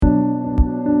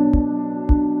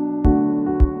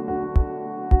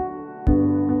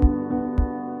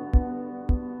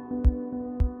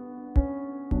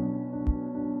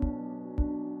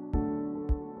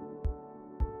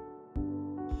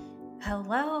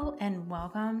Hello, and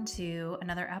welcome to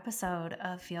another episode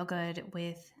of Feel Good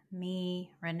with me,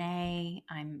 Renee.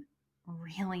 I'm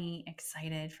really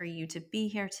excited for you to be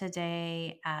here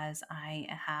today as I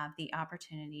have the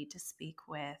opportunity to speak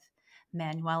with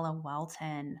Manuela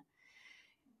Welton.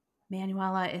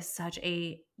 Manuela is such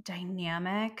a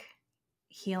dynamic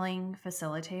healing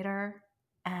facilitator,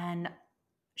 and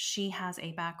she has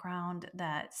a background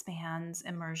that spans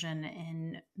immersion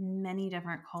in many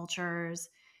different cultures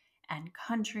and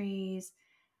countries.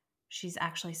 She's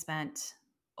actually spent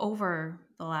over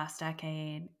the last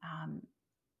decade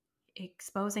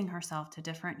exposing herself to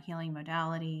different healing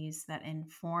modalities that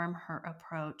inform her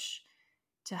approach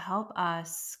to help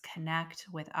us connect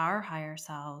with our higher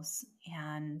selves.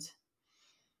 And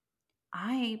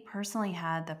I personally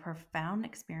had the profound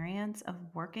experience of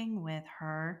working with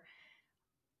her,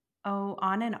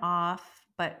 on and off,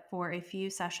 but for a few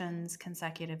sessions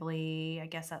consecutively. I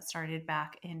guess that started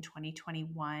back in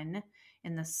 2021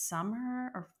 in the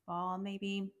summer or fall,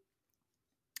 maybe.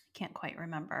 Can't quite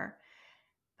remember.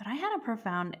 But I had a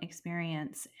profound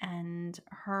experience, and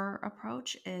her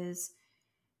approach is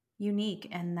unique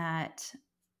in that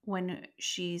when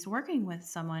she's working with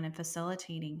someone and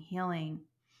facilitating healing,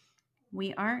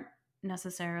 we aren't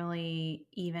necessarily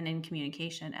even in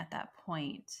communication at that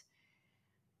point.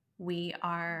 We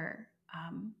are,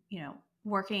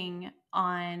 working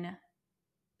on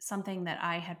something that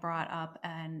I had brought up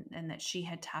and that she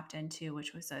had tapped into,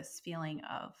 which was this feeling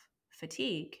of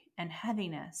fatigue and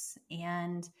heaviness.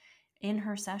 And in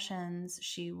her sessions,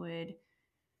 she would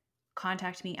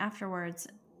contact me afterwards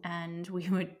and we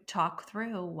would talk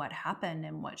through what happened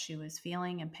and what she was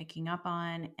feeling and picking up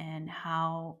on, and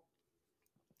how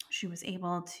she was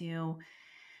able to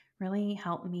really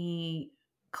help me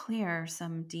clear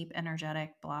some deep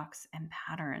energetic blocks and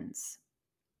patterns.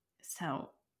 So,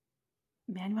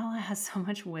 Manuela has so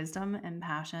much wisdom and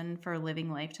passion for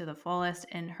living life to the fullest.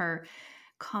 In her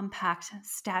compact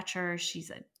stature, she's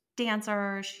a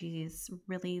dancer. She's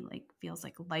really feels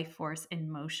like life force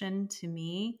in motion to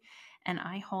me. And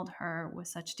I hold her with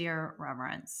such dear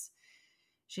reverence.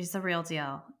 She's the real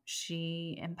deal.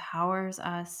 She empowers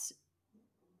us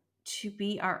to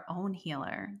be our own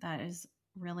healer. That is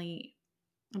really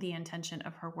the intention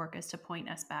of her work, is to point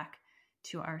us back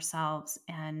to ourselves.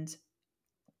 And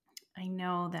I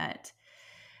know that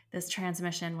this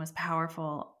transmission was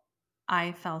powerful.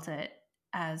 I felt it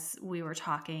as we were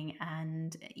talking,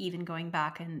 and even going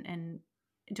back and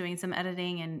doing some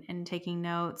editing and taking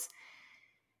notes.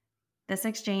 This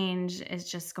exchange is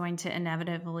just going to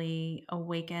inevitably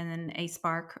awaken a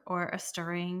spark or a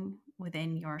stirring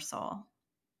within your soul.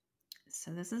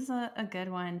 So this is a good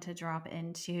one to drop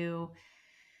into.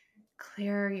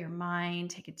 Clear your mind,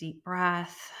 take a deep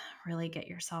breath, really get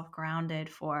yourself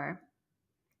grounded for.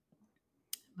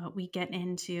 But we get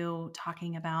into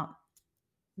talking about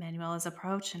Manuela's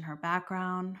approach and her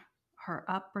background, her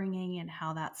upbringing, and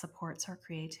how that supports her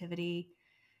creativity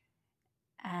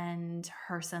and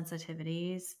her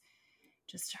sensitivities.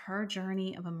 Just her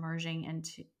journey of immersion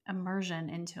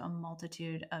into a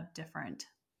multitude of different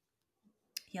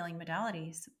healing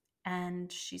modalities.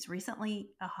 And she's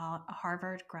recently a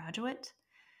Harvard graduate.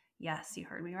 Yes, you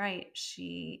heard me right.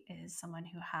 She is someone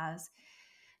who has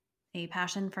a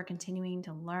passion for continuing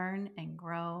to learn and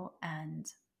grow, and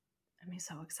I'm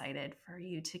so excited for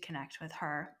you to connect with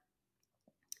her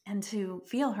and to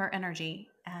feel her energy.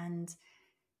 And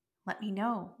let me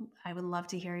know. I would love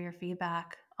to hear your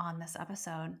feedback on this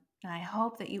episode. And I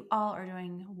hope that you all are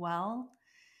doing well,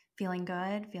 feeling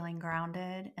good, feeling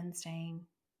grounded, and staying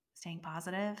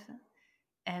positive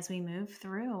as we move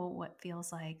through what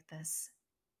feels like this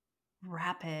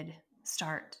rapid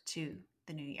start to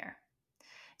the new year.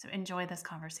 So enjoy this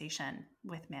conversation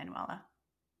with Manuela.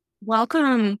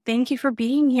 Welcome. Thank you for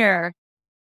being here.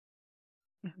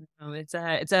 It's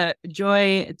a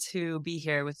joy to be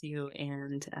here with you,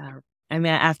 and I mean,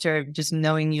 after just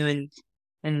knowing you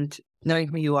and knowing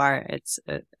who you are, it's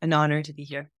an honor to be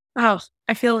here. Oh,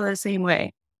 I feel the same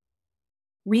way.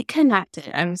 We connected.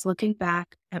 I was looking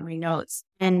back at my notes,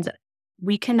 and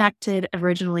we connected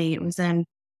originally. It was in, I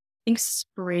think,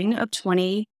 spring of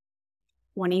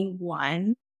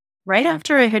 2021, right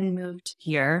after I had moved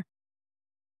here.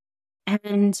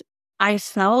 And I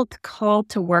felt called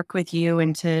to work with you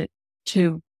and to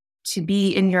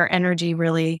be in your energy,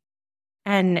 really.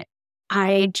 And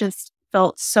I just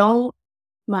felt so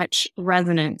much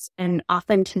resonance and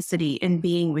authenticity in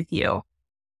being with you.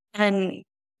 And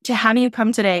to have you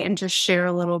come today and just share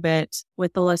a little bit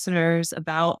with the listeners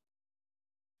about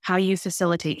how you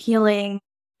facilitate healing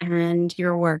and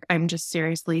your work, I'm just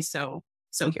seriously so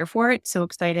here for it. So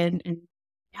excited. And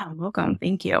yeah, welcome.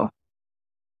 Thank you.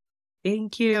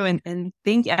 Thank you. And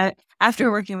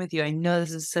after working with you, I know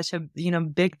this is such a,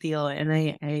 big deal. And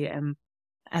I am,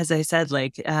 as I said,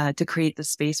 like, to create the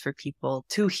space for people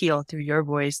to heal through your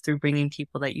voice, through bringing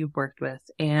people that you've worked with.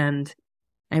 And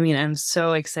I mean, I'm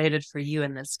so excited for you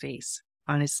in this space.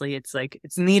 Honestly, it's like,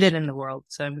 it's needed in the world.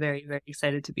 So I'm very, very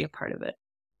excited to be a part of it.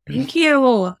 Thank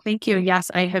you. Thank you.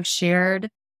 Yes, I have shared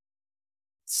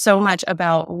so much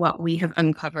about what we have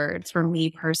uncovered for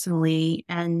me personally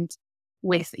and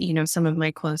with, some of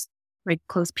my close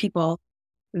people,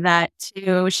 that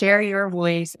to share your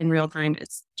voice in real time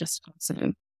is just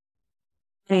awesome.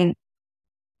 And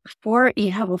before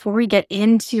we get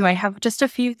into, I have just a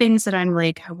few things that I'm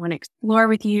like, I want to explore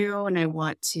with you and I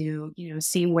want to,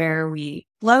 see where we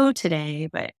flow today,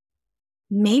 but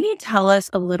maybe tell us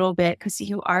a little bit, because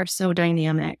you are so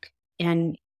dynamic,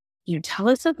 and you tell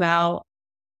us about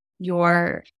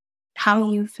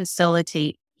how you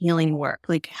facilitate healing work,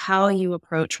 like how you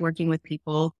approach working with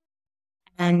people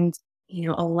and,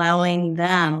 allowing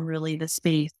them really the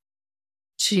space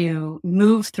to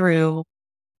move through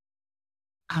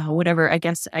whatever. I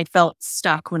guess I felt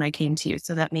stuck when I came to you.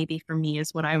 So that maybe for me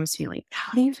is what I was feeling.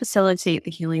 How do you facilitate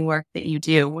the healing work that you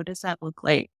do? What does that look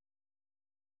like?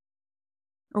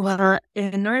 Well,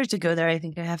 in order to go there, I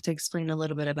think I have to explain a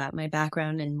little bit about my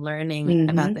background and learning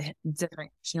about the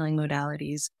different healing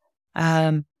modalities.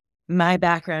 My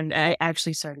background, I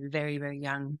actually started very, very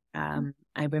young.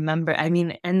 I remember,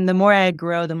 and the more I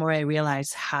grow, the more I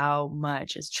realize how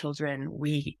much as children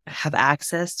we have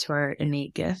access to our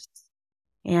innate gifts.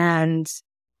 And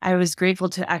I was grateful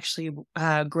to actually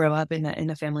grow up in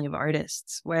a family of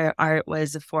artists where art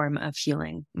was a form of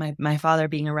healing. My father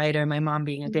being a writer, my mom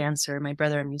being a dancer, my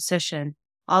brother a musician.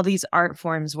 All these art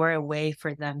forms were a way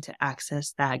for them to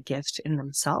access that gift in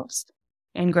themselves.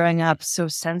 And growing up so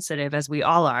sensitive as we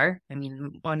all are,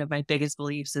 one of my biggest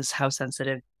beliefs is how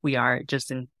sensitive we are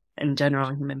just in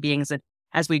general human beings. And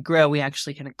as we grow, we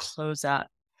actually kind of close up.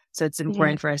 So it's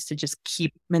important for us to just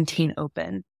maintain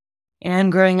open.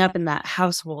 And growing up in that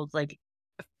household, like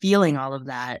feeling all of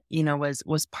that,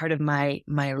 was part of my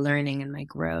learning and my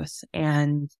growth.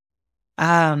 And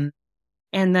then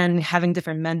having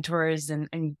different mentors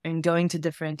and going to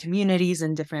different communities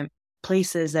and different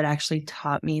places that actually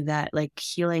taught me that like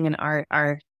healing and art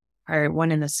are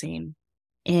one and the same.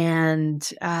 And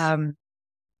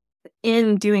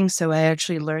in doing so, I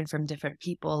actually learned from different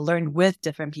people, learned with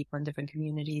different people in different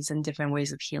communities and different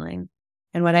ways of healing.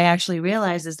 And what I actually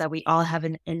realized is that we all have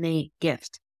an innate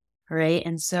gift, right?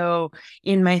 And so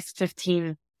in my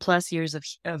 15 plus years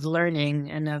of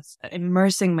learning and of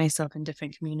immersing myself in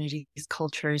different communities,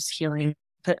 cultures, healing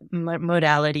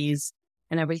modalities,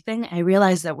 and everything, I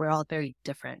realized that we're all very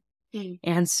different.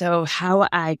 And so how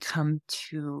I come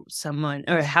to someone,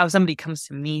 or how somebody comes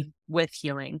to me with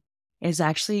healing, is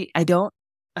actually, I don't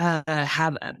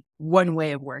have one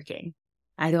way of working.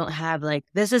 I don't have like,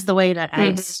 this is the way that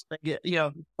I,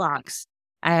 box.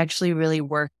 I actually really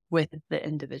work with the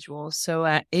individual.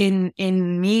 So in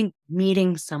me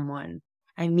meeting someone,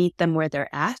 I meet them where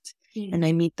they're at, and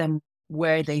I meet them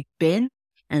where they've been,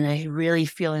 and I really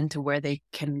feel into where they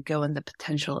can go and the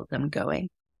potential of them going.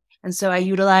 And so I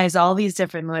utilize all these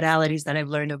different modalities that I've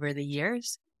learned over the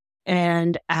years,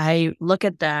 and I look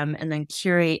at them and then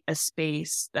curate a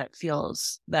space that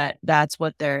feels that that's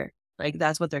what they're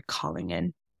calling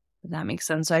in. If that makes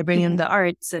sense. So I bring in the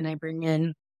arts, and I bring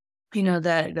in,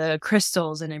 the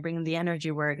crystals, and I bring in the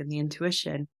energy work and the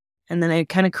intuition. And then I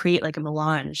kind of create like a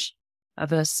melange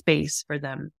of a space for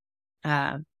them,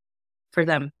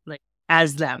 like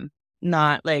as them,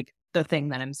 not like the thing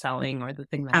that I'm selling or the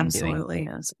thing that I'm doing. Absolutely.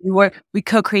 So we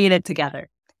co-create it together.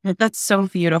 That's so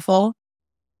beautiful.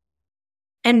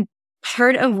 And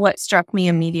part of what struck me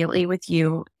immediately with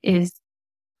you is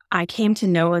I came to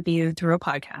know of you through a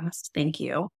podcast. Thank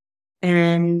you.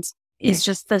 And it's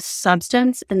just the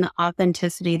substance and the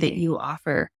authenticity that you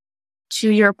offer. To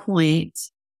your point,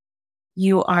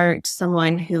 you are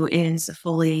someone who is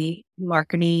fully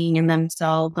marketing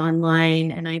themselves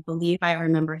online. And I believe I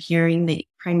remember hearing that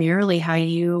primarily how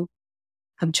you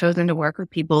have chosen to work with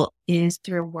people is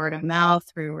through word of mouth,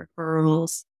 through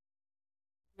referrals.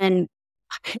 And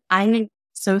I'm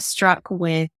so struck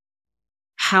with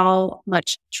how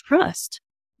much trust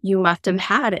you must have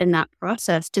had in that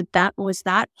process. Was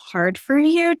that hard for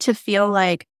you to feel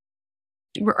like,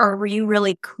 or were you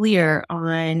really clear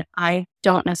on, I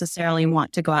don't necessarily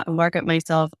want to go out and market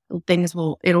myself.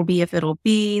 It'll be if it'll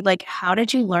be. Like, how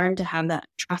did you learn to have that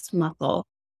trust muscle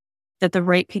that the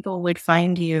right people would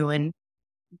find you? And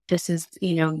this is,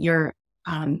 your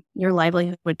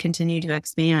livelihood would continue to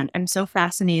expand. I'm so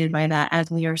fascinated by that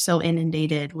as we are so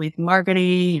inundated with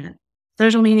marketing and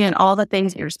social media and all the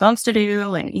things that you're supposed to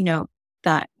do. And,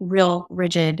 that real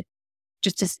rigid,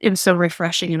 it was so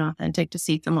refreshing and authentic to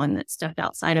see someone that stepped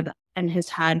outside of that and has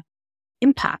had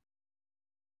impact.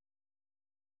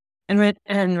 And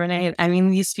Renee, I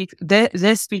mean,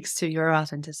 this speaks to your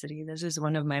authenticity. This is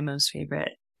one of my most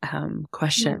favorite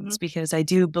questions, because I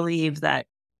do believe that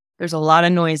there's a lot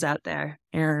of noise out there,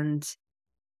 and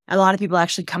a lot of people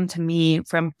actually come to me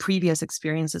from previous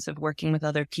experiences of working with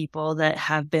other people that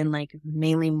have been like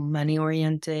mainly money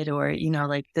oriented, or,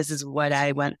 like, this is what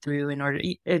I went through in order.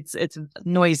 It's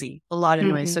noisy, a lot of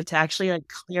noise. So to actually like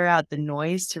clear out the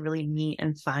noise to really meet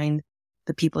and find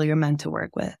the people you're meant to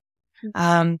work with.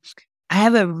 I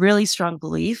have a really strong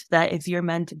belief that if you're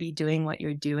meant to be doing what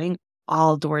you're doing,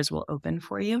 all doors will open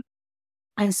for you.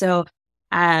 And so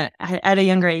at a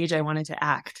younger age, I wanted to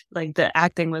act. Like, the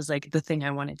acting was like the thing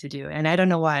I wanted to do. And I don't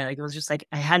know why. Like, it was just like,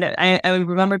 I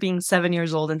remember being 7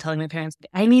 years old and telling my parents,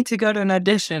 I need to go to an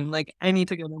audition. Like, I need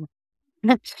to go to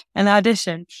an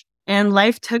audition. And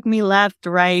life took me left,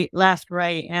 right.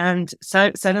 And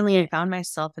so suddenly I found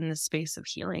myself in this space of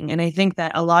healing. And I think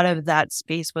that a lot of that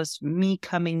space was me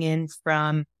coming in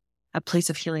from a place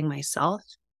of healing myself.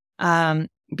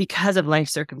 Because of life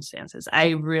circumstances.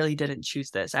 I really didn't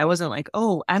choose this. I wasn't like,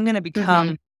 oh, I'm going to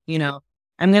become,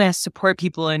 I'm going to support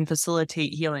people and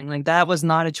facilitate healing. Like, that was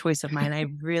not a choice of mine. I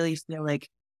really feel like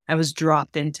I was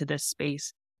dropped into this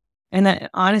space. And I,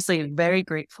 honestly, very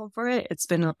grateful for it. It's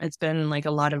been like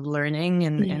a lot of learning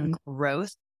and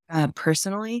growth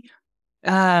personally.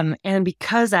 And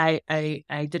because I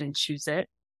didn't choose it,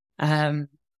 and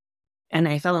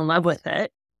I fell in love with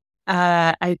it,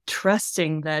 I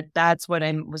trusting that that's what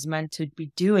I was meant to be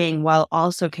doing, while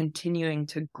also continuing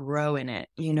to grow in it,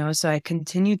 so I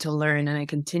continue to learn and I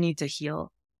continue to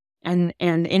heal. And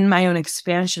in my own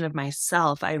expansion of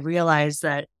myself, I realized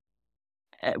that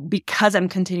because I'm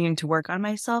continuing to work on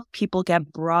myself, people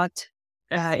get brought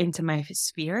into my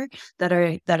sphere that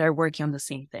are working on the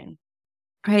same thing.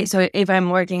 Right. So if I'm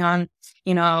working on,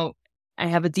 I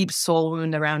have a deep soul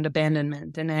wound around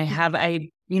abandonment, and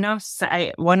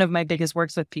one of my biggest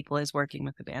works with people is working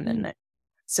with abandonment.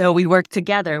 So we work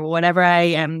together. Whatever I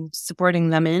am supporting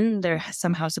them in, they're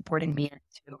somehow supporting me in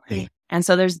too. Right? And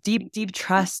so there's deep, deep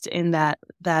trust in that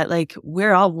like,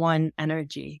 we're all one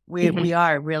energy. We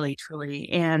are really, truly.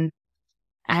 And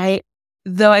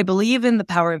though I believe in the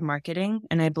power of marketing,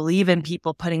 and I believe in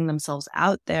people putting themselves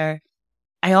out there,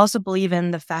 I also believe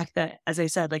in the fact that, as I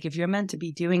said, like, if you're meant to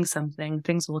be doing something,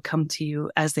 things will come to you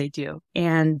as they do.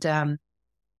 And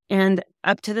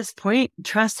up to this point,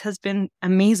 trust has been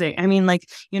amazing. I mean, like,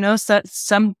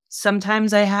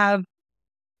 sometimes I have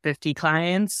 50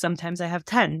 clients, sometimes I have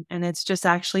 10, and it's just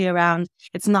actually around,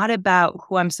 it's not about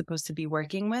who I'm supposed to be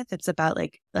working with. It's about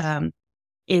like,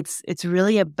 it's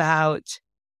really about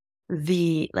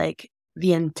the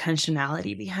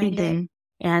intentionality behind it.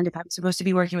 And if I'm supposed to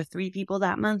be working with 3 people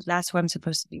that month, that's who I'm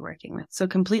supposed to be working with. So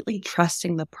completely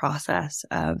trusting the process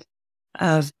of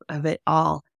it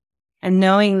all. And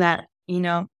knowing that,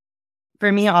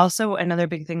 for me also, another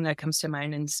big thing that comes to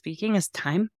mind in speaking is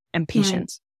time and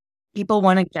patience. People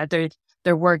want to get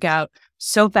their workout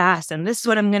so fast, and this is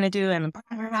what I'm going to do. And,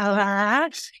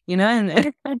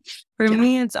 and for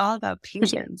me, it's all about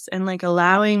patience and like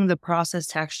allowing the process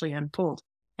to actually unfold.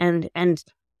 And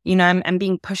I'm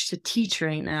being pushed to teach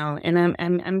right now, and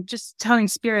I'm just telling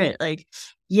spirit, like,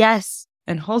 yes,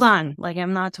 and hold on, like,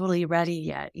 I'm not totally ready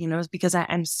yet, it's because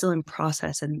I'm still in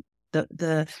process, and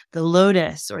the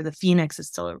lotus or the phoenix is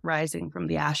still rising from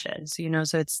the ashes,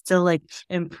 so it's still like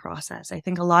in process. I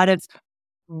think a lot of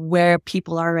where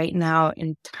people are right now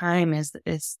in time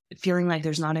is feeling like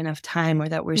there's not enough time, or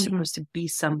that we're supposed to be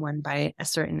someone by a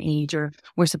certain age, or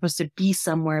we're supposed to be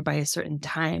somewhere by a certain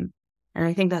time. And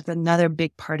I think that's another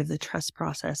big part of the trust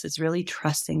process, is really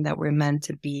trusting that we're meant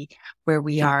to be where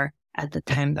we are at the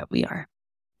time that we are,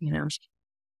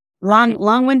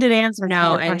 Long-winded answer to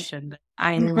your question.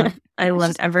 But I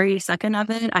loved every second of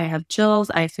it. I have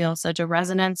chills. I feel such a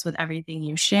resonance with everything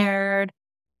you shared.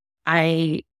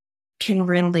 I can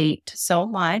relate so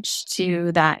much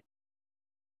to that.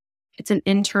 It's an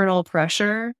internal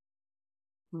pressure.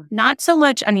 Not so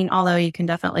much, although you can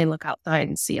definitely look outside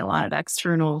and see a lot of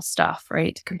external stuff,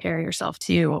 right? To compare yourself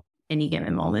to any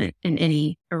given moment in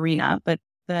any arena. But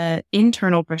the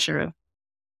internal pressure of,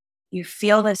 you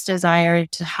feel this desire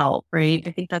to help, right?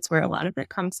 I think that's where a lot of it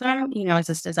comes from. It's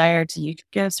this desire to use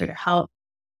gifts or to help.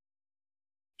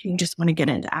 You just want to get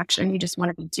into action. You just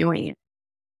want to be doing it.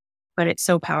 But it's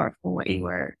so powerful what you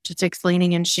were just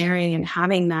explaining and sharing, and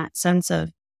having that sense of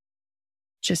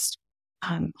just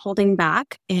holding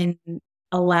back and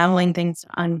allowing things to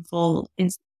unfold.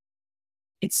 It's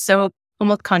so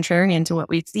almost contrarian to what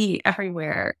we see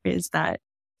everywhere, is that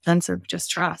sense of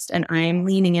just trust. And I'm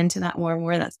leaning into that more and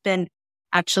more. That's been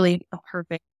actually a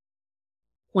perfect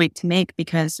point to make,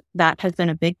 because that has been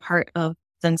a big part of,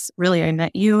 since really I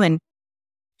met you, and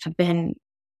have been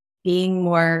being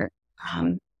more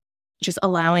just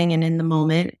allowing and in the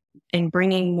moment, and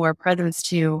bringing more presence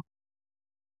to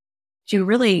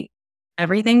really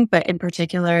everything, but in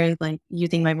particular, like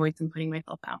using my voice and putting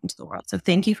myself out into the world. So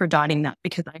thank you for dotting that,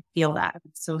 because I feel that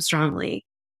so strongly.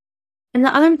 And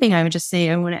the other thing I would just say,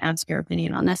 I want to ask your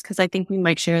opinion on this, because I think we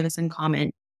might share this in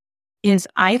common, is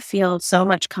I feel so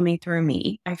much coming through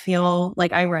me. I feel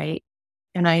like I write,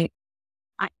 and I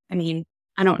mean,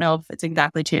 I don't know if it's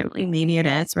exactly true. Maybe it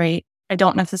is, right? I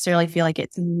don't necessarily feel like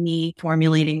it's me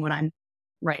formulating what I'm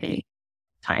writing.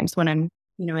 Times when I'm,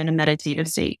 in a meditative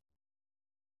state,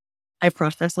 I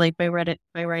process like by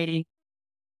writing.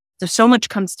 So much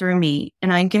comes through me,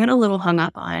 and I get a little hung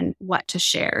up on what to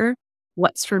share,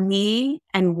 what's for me,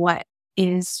 and what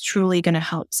is truly going to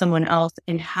help someone else,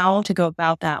 and how to go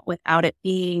about that without it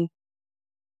being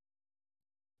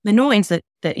the noise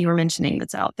that you were mentioning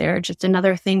that's out there. Just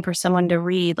another thing for someone to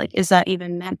read. Like, is that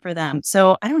even meant for them?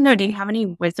 So I don't know. Do you have any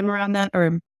wisdom around that,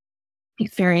 or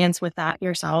experience with that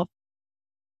yourself?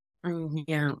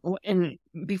 Yeah. And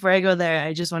before I go there,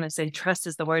 I just want to say trust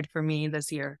is the word for me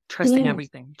this year. Trusting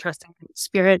everything, trusting in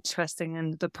spirit, trusting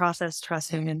in the process,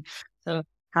 trusting in, so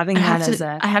having that as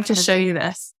I have to show you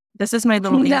this. This is my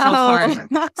little angel card.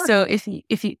 So if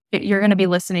you're going to be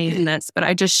listening to this, but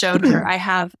I just showed her, I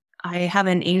have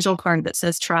an angel card that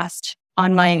says trust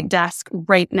on my desk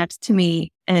right next to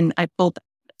me, and I pulled that.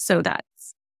 So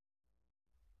that's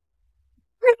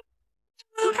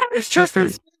trust.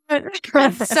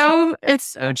 It's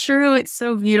so true. It's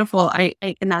so beautiful.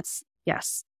 And that's,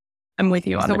 yes, I'm with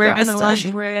you on so the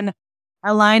we're in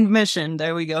aligned mission.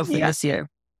 There we go for this year.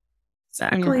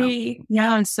 Exactly.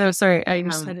 Yeah. I'm so sorry. I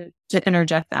just had to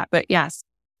interject that, but yes.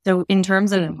 So in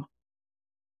terms of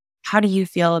how do you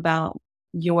feel about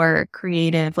your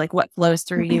creative, like what flows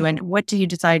through you, and what do you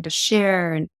decide to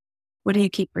share, and what do you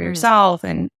keep for yourself,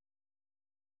 and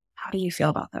how do you feel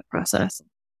about that process?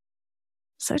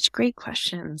 Such great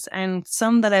questions, and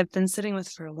some that I've been sitting with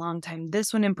for a long time.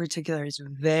 This one in particular is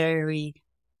very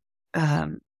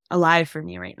alive for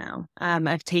me right now.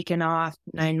 I've taken off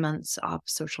 9 months off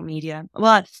social media.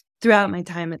 Well, throughout my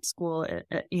time at school,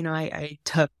 I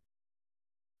took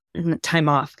time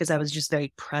off because I was just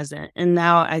very present. And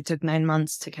now I took 9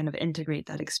 months to kind of integrate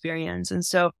that experience. And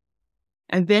so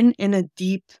I've been in a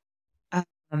deep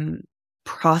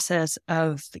process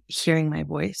of hearing my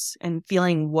voice and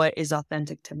feeling what is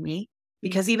authentic to me.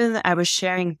 Because even I was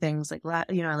sharing things like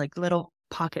little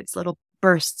pockets, little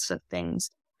bursts of things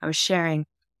I was sharing.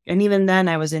 And even then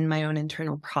I was in my own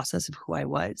internal process of who I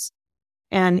was.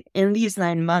 And in these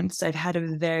 9 months, I've had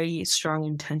a very strong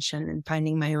intention in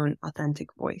finding my own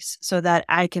authentic voice so that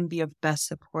I can be of best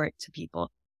support to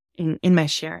people in my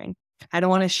sharing. I don't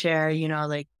want to share,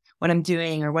 like what I'm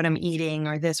doing or what I'm eating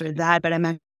or this or that, but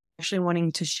I'm actually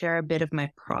wanting to share a bit of my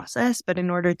process. But in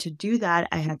order to do that,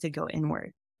 I had to go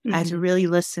inward. I had to really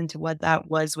listen to what that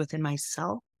was within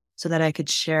myself so that I could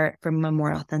share it from a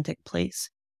more authentic place.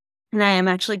 And I am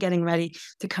actually getting ready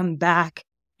to come back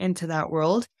into that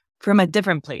world from a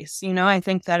different place. I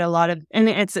think that and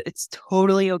it's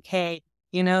totally okay.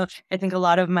 I think a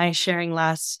lot of my sharing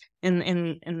last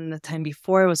in the time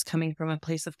before was coming from a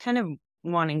place of kind of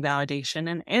wanting validation,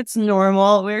 and it's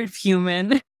normal. We're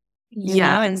human.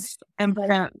 Yeah.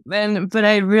 But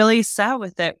I really sat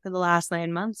with it for the last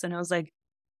 9 months, and I was like,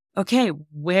 okay,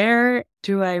 where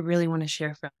do I really want to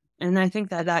share from? And I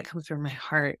think that comes from my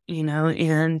heart,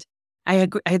 and I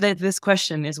agree. This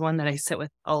question is one that I sit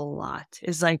with a lot.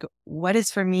 Is like, what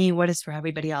is for me? What is for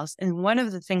everybody else? And one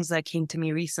of the things that came to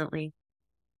me recently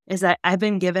is that I've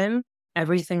been given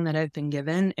everything that I've been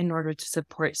given in order to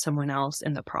support someone else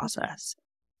in the process.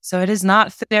 So it is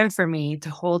not fair for me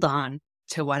to hold on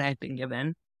to what I've been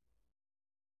given.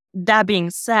 That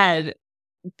being said,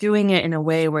 doing it in a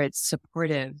way where it's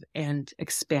supportive and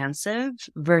expansive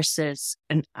versus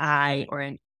an I or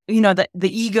an, the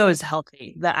ego is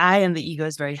healthy. The I and the ego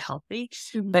is very healthy,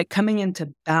 but coming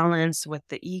into balance with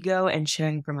the ego and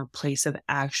sharing from a place of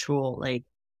actual like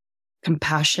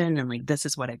compassion and like, this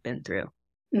is what I've been through.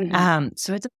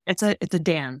 So it's a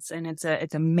dance, and it's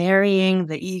a marrying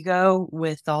the ego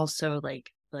with also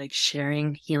like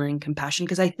sharing, healing, compassion.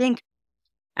 Because I think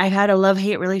I've had a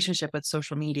love-hate relationship with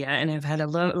social media, and I've had a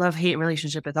love-hate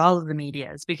relationship with all of the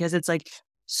medias, because it's like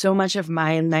so much of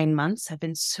my 9 months have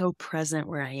been so present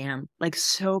where I am, like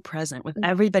so present with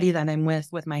everybody that I'm with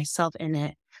myself in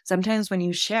it, sometimes when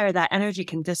you share, that energy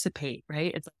can dissipate,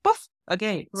 right? It's like, poof,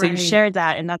 okay. So you Right. shared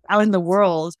that, and that's out in the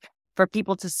world for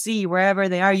people to see wherever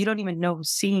they are. You don't even know who's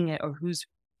seeing it or who's,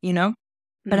 you know?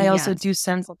 But I also Yes. do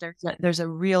sense that there's a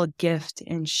real gift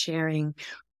in sharing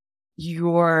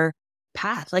your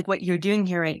path, like what you're doing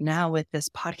here right now with this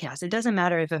podcast. It doesn't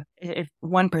matter if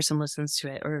one person listens to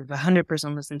it, or if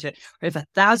 100% listen to it, or if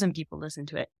 1,000 people listen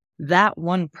to it. That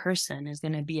one person is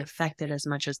going to be affected as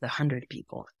much as the 100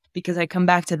 people. Because I come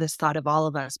back to this thought of all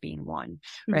of us being one,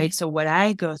 right? So what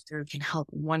I go through can help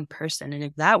one person, and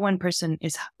if that one person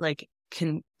is like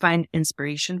can find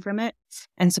inspiration from it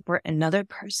and support another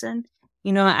person,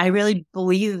 I really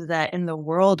believe that in the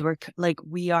world we're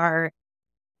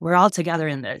all together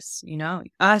in this,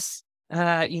 us,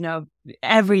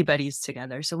 everybody's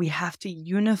together. So we have to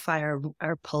unify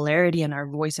our polarity and our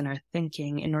voice and our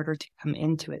thinking in order to come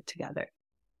into it together.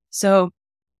 So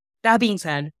that being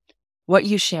said, what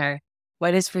you share,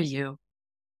 what is for you,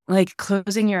 like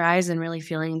closing your eyes and really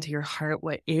feeling into your heart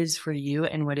what is for you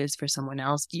and what is for someone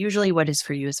else. Usually what is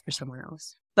for you is for someone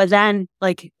else. But then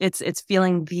like it's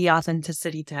feeling the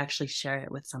authenticity to actually share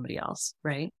it with somebody else,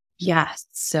 right? Yes.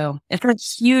 So it's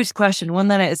a huge question, one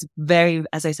that is very,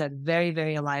 as I said, very,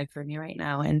 very alive for me right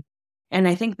now. And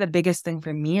I think the biggest thing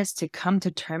for me is to come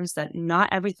to terms that not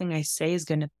everything I say is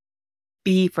going to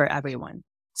be for everyone.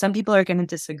 Some people are going to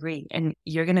disagree, and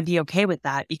you're going to be okay with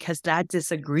that, because that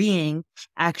disagreeing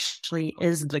actually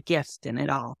is the gift in it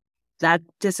all. That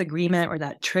disagreement or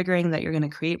that triggering that you're going to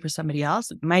create for somebody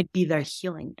else might be their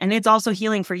healing. And it's also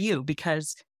healing for you,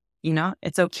 because,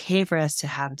 it's okay for us to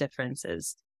have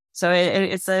differences. So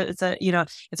it's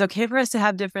okay for us to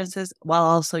have differences while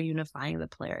also unifying the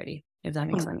polarity, if that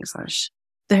makes any sense.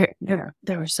 There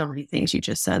were so many things you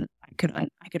just said I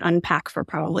could unpack for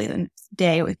probably the next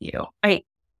day with you.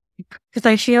 Because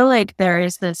I feel like there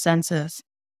is this sense of,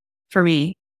 for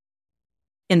me,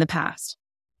 in the past,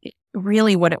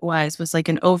 really what it was like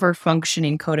an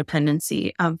over-functioning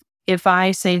codependency of, if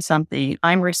I say something,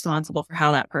 I'm responsible for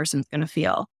how that person's going to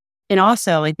feel. And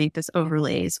also, I think this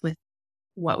overlays with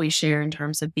what we share in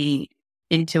terms of being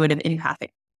intuitive,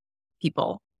 empathic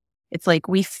people. It's like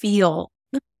we feel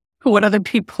what other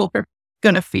people are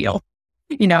going to feel,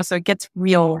 so it gets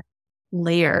real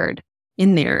layered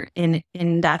in there. And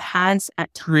that has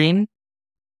at times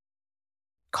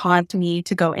caused me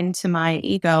to go into my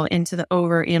ego, into the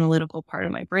over analytical part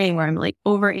of my brain where I'm like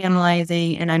over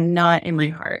analyzing and I'm not in my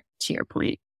heart, to your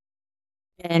point.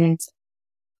 And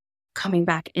coming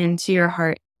back into your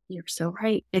heart, you're so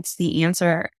right. It's the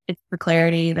answer. It's the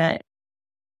clarity that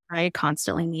I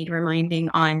constantly need reminding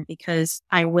on, because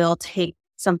I will take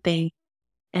something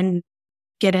and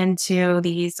get into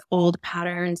these old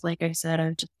patterns, like I said,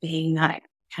 of just being that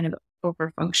kind of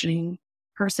over functioning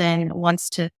person that wants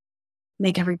to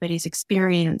make everybody's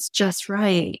experience just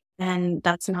right. And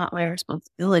that's not my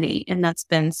responsibility. And that's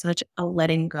been such a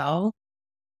letting go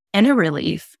and a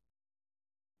relief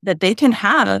that they can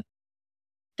have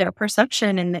their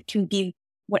perception, and that can be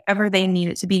whatever they need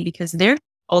it to be, because they're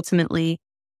ultimately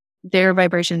their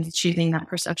vibrations choosing that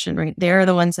perception, right? They're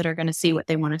the ones that are going to see what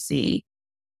they want to see.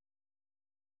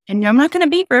 And I'm not going to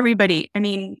be for everybody. I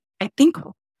mean, I think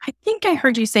I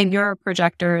heard you say you're a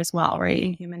projector as well, right?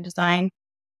 In human design.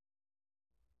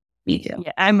 Me too.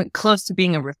 Yeah, I'm close to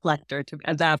being a reflector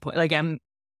at that point. Like I'm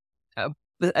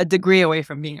a degree away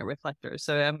from being a reflector.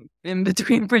 So I'm in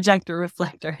between projector,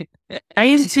 reflector. I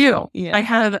am too. Yeah. I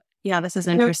have, this is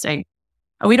interesting.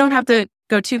 We don't have to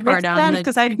go too far down,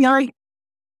 because I feel like,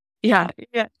 yeah.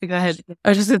 Go ahead. I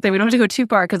was just going to say, we don't have to go too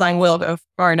far, because I will go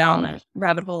far down that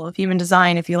rabbit hole of human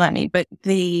design if you let me. But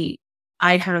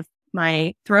I have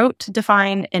my throat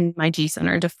defined and my G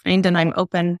center defined, and I'm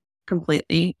open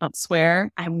completely. I'll swear.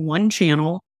 I have one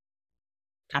channel.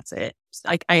 That's it.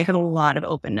 I have a lot of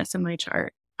openness in my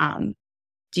chart. Do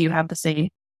you have the same?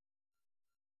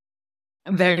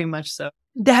 Very much so.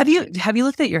 Have you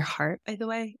looked at your heart, by the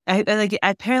way? I like,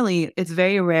 apparently it's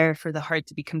very rare for the heart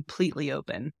to be completely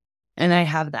open, and I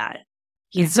have that.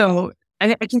 Yeah. So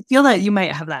I can feel that you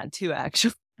might have that too,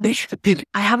 actually.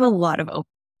 I have a lot of open,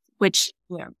 which,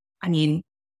 I mean,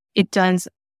 it does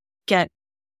get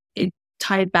it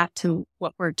tied back to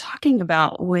what we're talking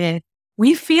about with,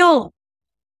 we feel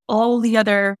all the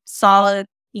other solid,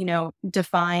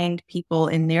 defined people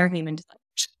in their human design.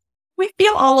 We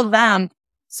feel all of them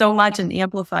so much and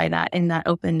amplify that in that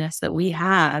openness that we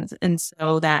have. And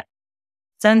so that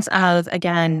sense of,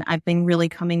 again, I've been really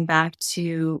coming back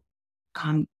to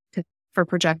for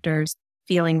projectors,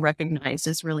 feeling recognized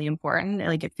is really important.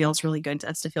 Like, it feels really good to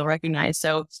us to feel recognized.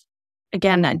 So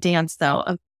again, that dance though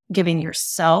of giving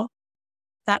yourself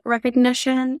that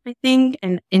recognition, I think,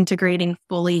 and integrating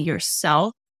fully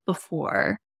yourself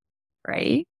before,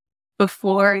 right?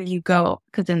 Before you go,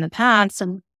 because in the past,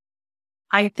 and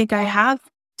I think I have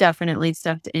definitely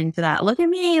stepped into that. Look at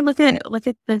me, look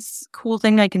at this cool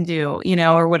thing I can do,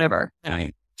 or whatever.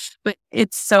 Right. But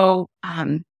it's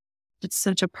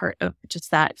such a part of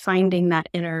just that, finding that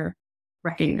inner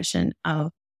recognition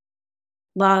of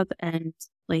love and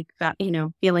like that,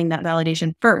 feeling that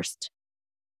validation first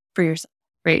for yourself.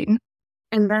 Right.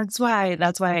 And that's why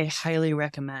I highly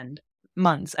recommend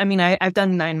months. I mean, I've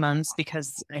done 9 months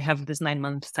because I have this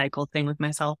 9-month cycle thing with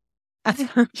myself.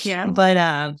 Yeah.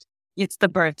 But it's the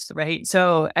births, right?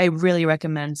 So I really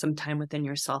recommend some time within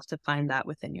yourself to find that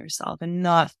within yourself and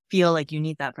not feel like you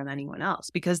need that from anyone else.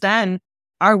 Because then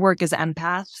our work as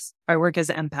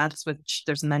empaths, which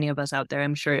there's many of us out there.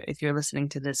 I'm sure if you're listening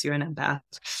to this, you're an empath.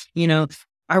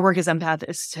 Our work as empath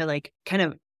is to like kind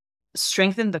of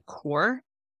strengthen the core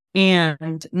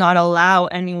and not allow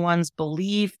anyone's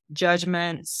belief,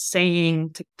 judgment,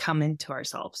 saying to come into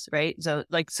ourselves, right?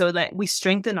 So that we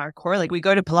strengthen our core, like we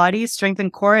go to Pilates,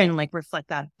 strengthen core, and like reflect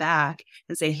that back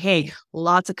and say, hey,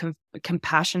 lots of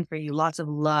compassion for you, lots of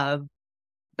love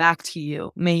back to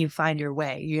you. May you find your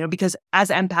way, because as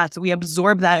empaths, we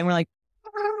absorb that and we're like,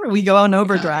 we go on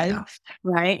overdrive,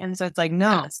 right? And so it's like,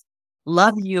 no,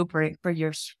 love you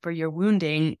for your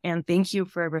wounding, and thank you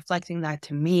for reflecting that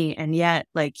to me. And yet,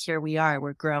 like, here we are,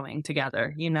 we're growing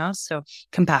together, so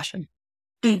compassion.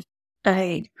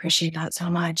 I appreciate that so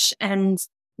much. And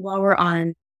while we're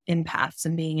on empaths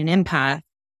and being an empath,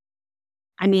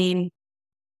 I mean,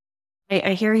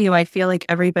 I hear you. I feel like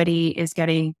everybody is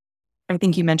getting, I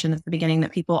think you mentioned at the beginning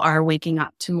that people are waking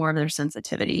up to more of their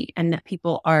sensitivity, and that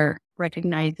people are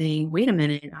recognizing, wait a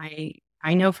minute,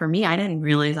 I know for me, I didn't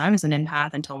realize I was an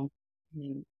empath until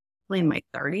probably in my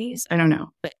 30s. I don't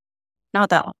know, but not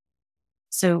that long.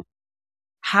 So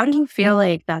how do you feel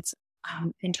like that's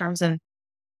in terms of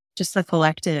just the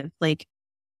collective, like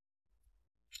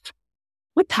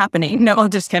what's happening? No, I'm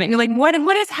just kidding. Like what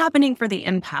is happening for the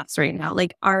empaths right now?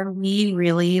 Like, are we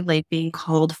really like being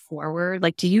called forward?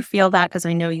 Like, do you feel that? Because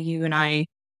I know you and I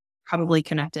probably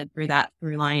connected through that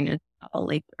through line.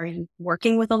 Like, are you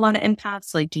working with a lot of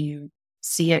empaths? Like, do you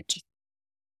see it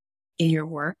in your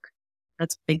work?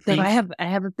 That's a big So thing. I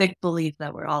have a big belief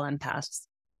that we're all empaths.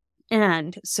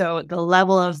 And so the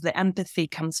level of the empathy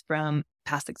comes from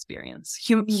past experience.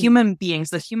 Human beings,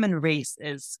 the human race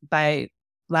is by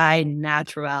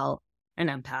natural an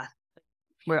empath.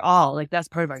 We're all like, that's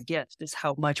part of our gift, is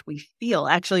how much we feel.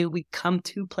 Actually, we come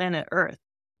to planet Earth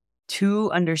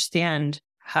to understand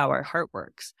how our heart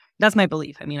works. That's my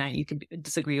belief. I mean, you can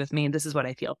disagree with me. This is what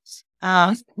I feel.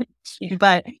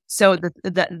 But so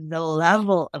the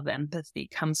level of empathy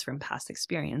comes from past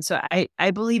experience. So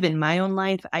I believe in my own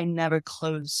life, I never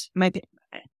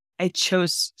I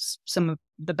chose some of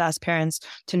the best parents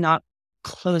to not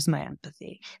close my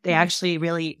empathy. They actually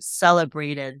really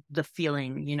celebrated the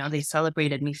feeling, they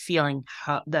celebrated me feeling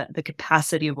how the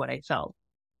capacity of what I felt.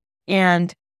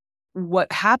 And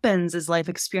what happens is life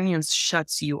experience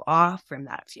shuts you off from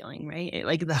that feeling, right?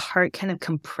 Like the heart kind of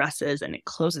compresses and it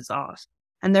closes off.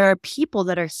 And there are people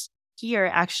that are here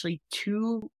actually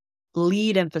to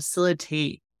lead and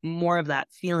facilitate more of that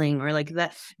feeling, or like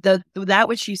that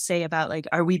which you say about like,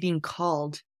 are we being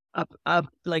called up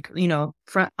like,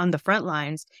 front on the front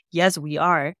lines? Yes, we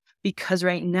are, because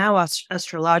right now,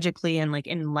 astrologically and like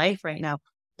in life right now,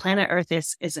 planet Earth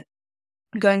is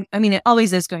going, I mean, it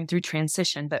always is going through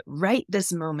transition, but right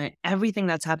this moment, everything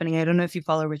that's happening, I don't know if you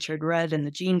follow Richard Rudd and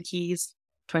the Gene Keys,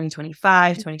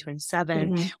 2025,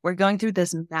 2027, we're going through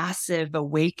this massive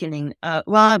awakening.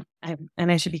 And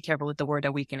I should be careful with the word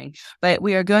awakening, but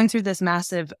we are going through this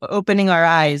massive opening our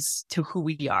eyes to who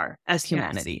we are as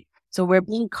humanity. Yes. So we're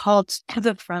being called to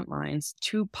the front lines,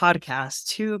 to podcasts,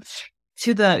 to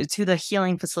the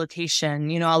healing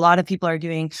facilitation. A lot of people are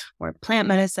doing more plant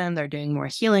medicine. They're doing more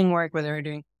healing work,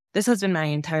 this has been my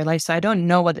entire life. So I don't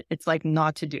know what it's like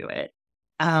not to do it.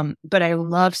 But I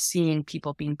love seeing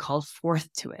people being called forth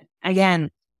to it. Again,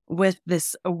 with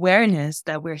this awareness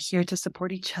that we're here to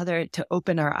support each other, to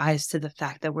open our eyes to the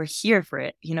fact that we're here for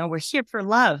it. We're here for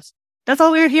love. That's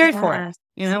all we're here for.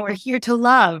 We're here to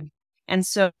love. And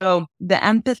so the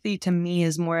empathy to me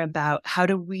is more about how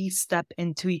do we step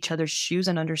into each other's shoes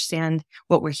and understand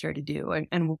what we're here to do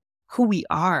and who we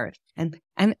are. And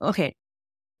okay,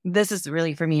 this is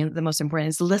really for me, the most important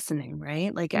is listening,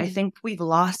 right? Like, I think we've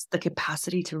lost the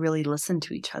capacity to really listen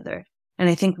to each other. And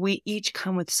I think we each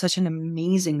come with such an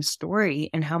amazing story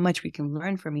and how much we can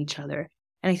learn from each other.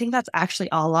 And I think that's actually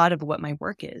a lot of what my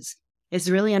work is is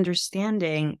really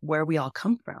understanding where we all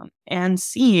come from and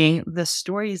seeing the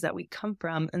stories that we come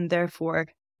from, and therefore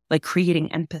like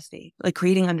creating empathy, like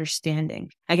creating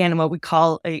understanding. Again, what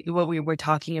we were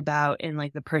talking about in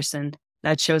like the person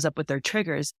that shows up with their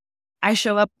triggers. I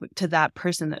show up to that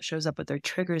person that shows up with their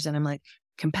triggers, and I'm like,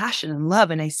 compassion and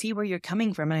love. And I see where you're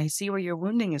coming from, and I see where your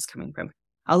wounding is coming from.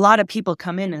 A lot of people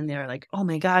come in and they're like, oh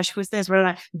my gosh, who's this?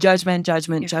 Judgment,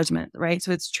 judgment, right?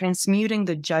 So it's transmuting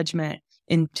the judgment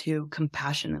into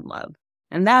compassion and love.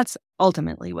 And that's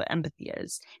ultimately what empathy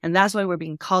is. And that's why we're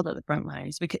being called to the front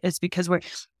lines, because it's because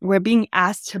we're being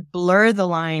asked to blur the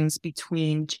lines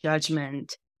between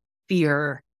judgment,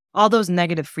 fear, all those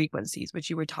negative frequencies, which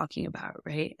you were talking about,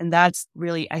 right? And that's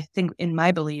really, I think, in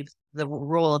my belief, the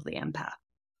role of the empath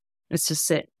is to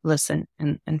sit, listen,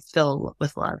 and fill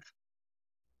with love.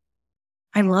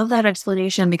 I love that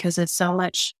explanation because it's so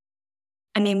much.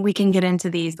 I mean, we can get into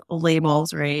these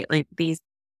labels, right? Like these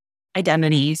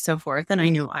identities, so forth. And I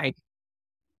knew I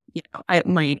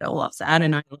might love that.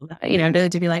 And I love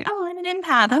that, to be like, oh, I'm an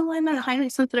empath. Oh, I'm a highly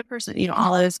sensitive person,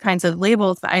 all those kinds of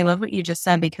labels. But I love what you just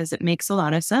said, because it makes a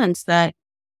lot of sense that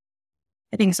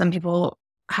I think some people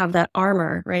have that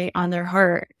armor, right, on their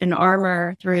heart, an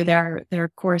armor through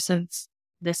their course of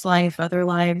this life, other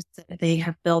lives that they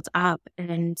have built up.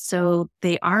 And so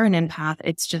they are an empath.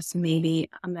 It's just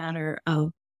maybe a matter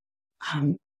of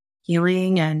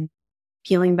healing and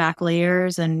peeling back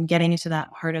layers and getting into that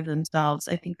heart of themselves.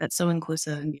 I think that's so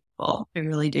inclusive and beautiful. I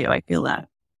really do. I feel that.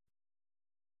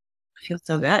 I feel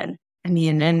so good. I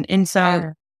mean, and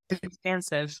so it's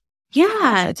expansive.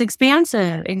 Yeah, it's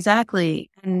expansive.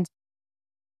 Exactly. And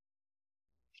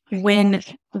when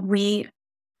we,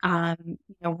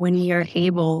 when you're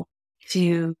able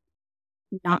to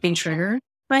not be triggered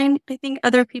by, I think,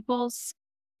 other people's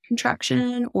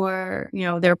contraction or,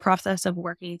 their process of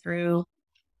working through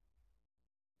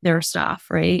their stuff,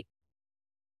 right?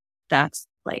 That's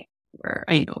like where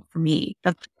I know for me,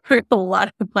 that's where a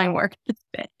lot of my work is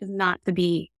not to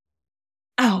be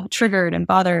triggered and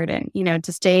bothered and,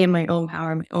 to stay in my own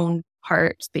power, my own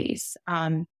heart space.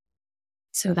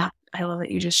 So that I love that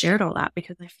you just shared all that,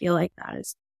 because I feel like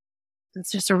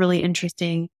it's just a really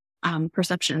interesting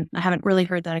perception. I haven't really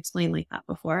heard that explained like that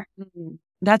before. Mm-hmm.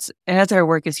 That's our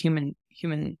work as human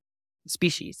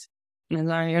species.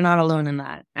 You're not alone in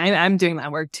that. I'm doing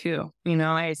that work too.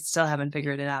 I still haven't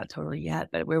figured it out totally yet,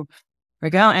 but we're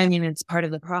going. I mean, it's part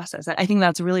of the process. I think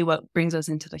that's really what brings us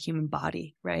into the human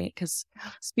body, right? Because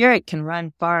spirit can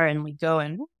run far and we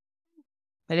go,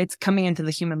 but it's coming into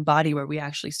the human body where we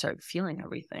actually start feeling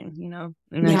everything, in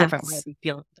a different way. We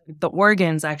feel the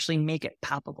organs actually make it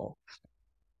palpable.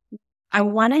 I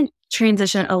want to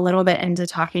transition a little bit into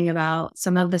talking about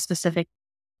some of the specific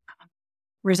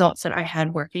results that I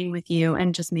had working with you,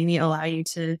 and just maybe allow you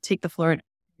to take the floor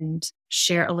and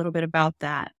share a little bit about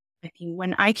that. I think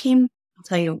when I came, I'll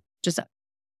tell you, just a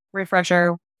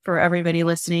refresher for everybody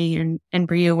listening and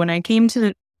for you, when I came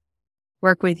to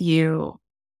work with you,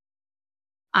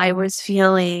 I was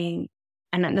feeling,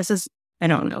 and I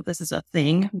don't know if this is a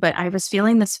thing, but I was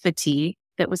feeling this fatigue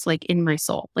that was like in my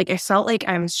soul. Like I felt like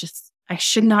I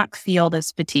should not feel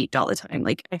this fatigued all the time.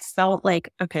 Like I felt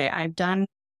like, okay, I've done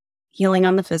healing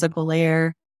on the physical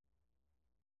layer,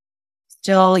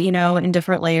 still, in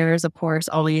different layers, of course,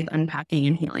 always unpacking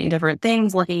and healing different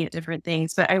things, looking at different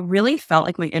things. But I really felt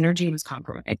like my energy was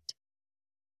compromised.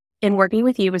 And working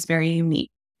with you was very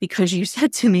unique, because you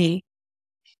said to me,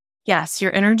 yes,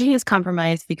 your energy is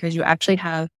compromised because you actually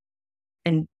have,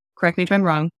 and correct me if I'm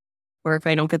wrong, or if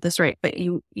I don't get this right, but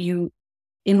you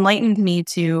enlightened me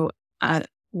to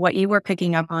what you were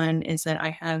picking up on is that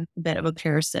I have a bit of a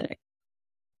parasitic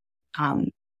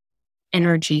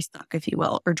energy stuck, if you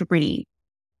will, or debris.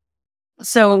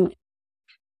 So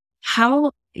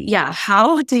how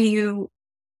do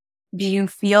you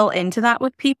feel into that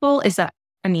with people? Is that,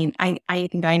 I mean, I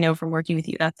think I know from working with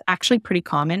you, that's actually pretty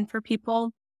common for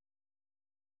people.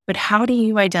 But how do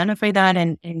you identify that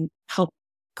and help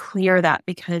clear that?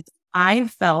 Because I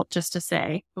felt, just to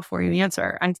say before you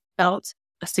answer, I felt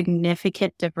a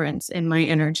significant difference in my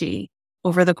energy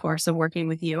over the course of working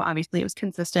with you. Obviously, it was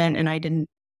consistent and I didn't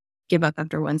give up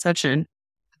after one session.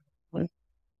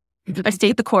 I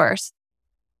stayed the course,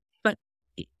 but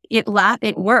it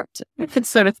worked,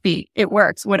 so to speak. It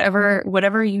works.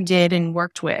 Whatever you did and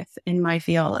worked with in my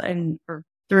field or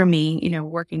through me,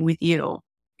 working with you,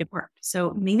 it worked.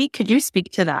 So maybe could you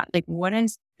speak to that? Like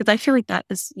because I feel like that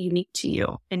is unique to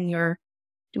you and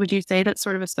would you say that's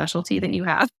sort of a specialty that you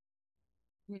have?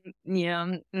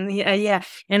 Yeah. Yeah.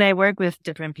 And I work with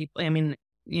different people. I mean,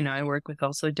 I work with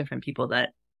also different people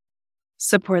that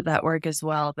support that work as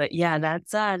well. But yeah,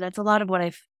 that's a lot of what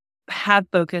I've have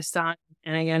focused on,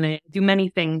 and again, I do many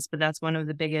things, but that's one of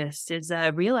the biggest, is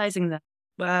realizing that,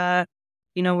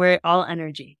 we're all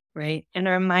energy, right? And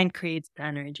our mind creates the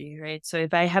energy, right? So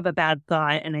if I have a bad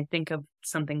thought and I think of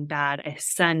something bad, I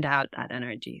send out that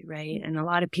energy, right? And a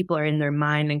lot of people are in their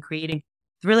mind and creating.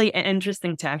 It's really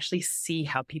interesting to actually see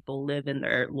how people live in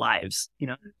their lives,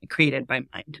 created by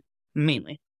mind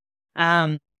mainly.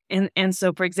 And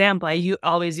so, for example,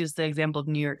 always use the example of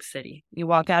New York City. You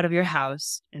walk out of your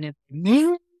house and it's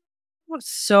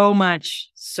so much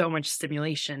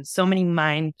stimulation, so many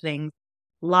mind things,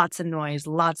 lots of noise,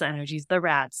 lots of energies, the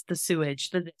rats, the sewage,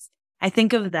 the this. I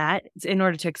think of that in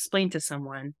order to explain to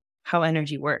someone how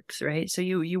energy works, right? So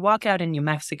you walk out in New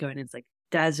Mexico and it's like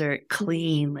desert,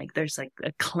 clean, like there's like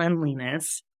a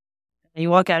cleanliness. And you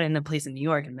walk out in a place in New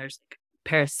York and there's like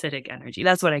parasitic energy.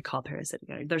 That's what I call parasitic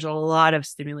energy. There's a lot of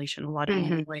stimulation, a lot of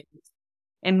noise.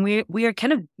 And we're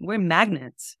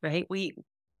magnets, right? We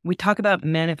talk about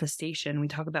manifestation, we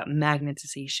talk about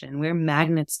magnetization. We're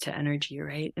magnets to energy,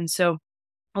 right? And so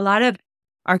a lot of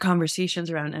our conversations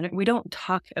around energy, we don't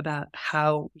talk about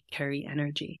how we carry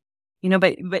energy.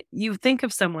 But you think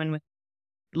of someone with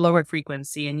lower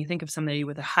frequency and you think of somebody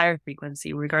with a higher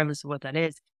frequency, regardless of what that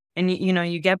is. And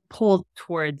you get pulled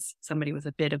towards somebody with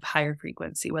a bit of higher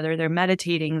frequency, whether they're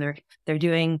meditating, they're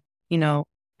doing,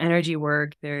 energy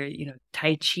work, they're,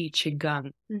 Tai Chi,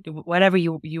 Qigong, whatever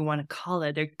you want to call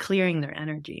it, they're clearing their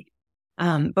energy.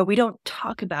 But we don't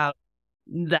talk about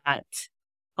that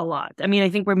a lot. I mean, I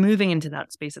think we're moving into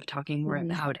that space of talking more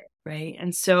about it, right?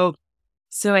 And so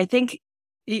I think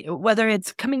whether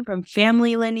it's coming from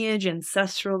family lineage,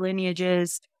 ancestral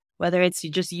lineages, whether it's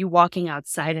just you walking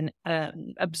outside and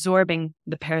absorbing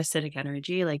the parasitic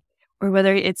energy, or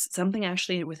whether it's something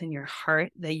actually within your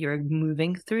heart that you're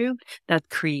moving through that's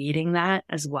creating that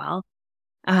as well.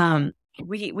 I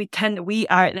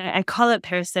call it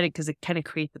parasitic because it kind of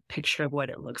creates a picture of what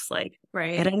it looks like.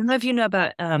 Right. And I don't know if you know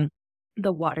about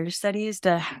the water studies.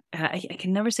 I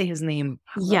can never say his name.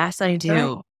 Yes, I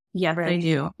do. Yes, right. I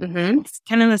do. Mm-hmm. It's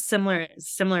kind of a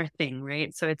similar thing,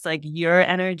 right? So it's like your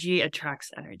energy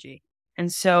attracts energy. And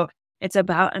so it's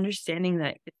about understanding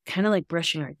that it's kind of like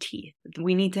brushing our teeth.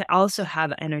 We need to also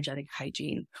have energetic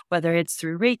hygiene, whether it's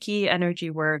through Reiki, energy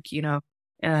work,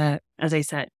 as I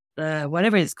said,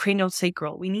 whatever it is,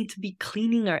 craniosacral. We need to be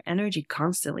cleaning our energy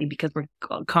constantly because we're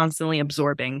constantly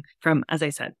absorbing from, as I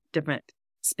said, different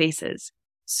spaces.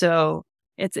 So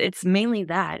it's mainly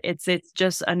that. It's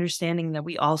just understanding that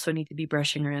we also need to be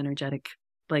brushing our energetic,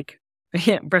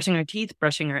 brushing our teeth,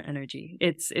 brushing our energy.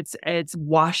 It's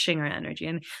washing our energy.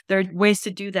 And there are ways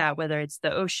to do that, whether it's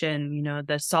the ocean,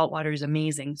 the salt water is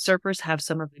amazing. Surfers have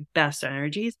some of the best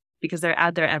energies because they're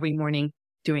out there every morning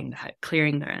doing that,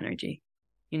 clearing their energy,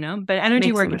 but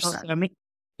energy work is also amazing.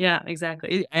 Yeah,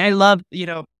 exactly. I love,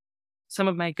 some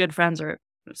of my good friends are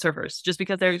surfers just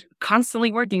because they're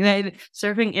constantly working.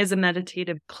 Surfing is a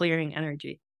meditative clearing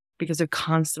energy because they're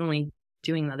constantly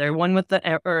doing that. They're one with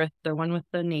the earth, they're one with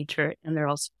the nature, and they're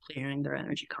also clearing their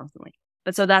energy constantly.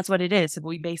 But so that's what it is.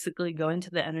 We basically go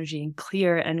into the energy and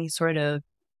clear any sort of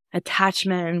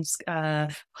attachments,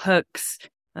 hooks,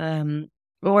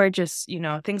 or just,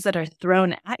 things that are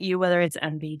thrown at you, whether it's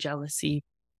envy, jealousy.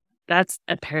 That's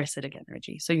a parasitic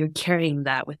energy. So you're carrying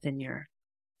that within your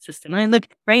system. And look,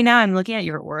 right now I'm looking at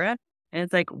your aura and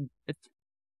it's like,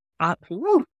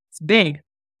 it's big.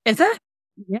 Is it?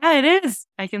 Yeah, it is.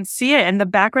 I can see it. And the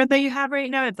background that you have right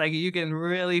now, it's like you can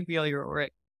really feel your aura.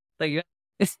 Like,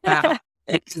 wow.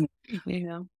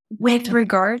 With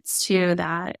regards to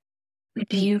that,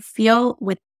 do you feel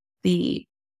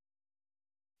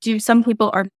some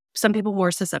people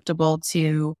more susceptible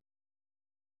to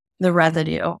the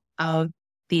residue of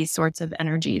these sorts of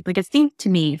energies? Like, it seems to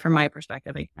me, from my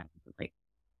perspective, like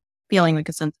feeling like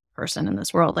a sensitive person in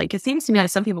this world. Like, it seems to me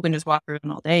that some people can just walk around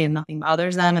all day and nothing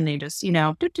bothers them, and they just, what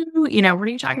are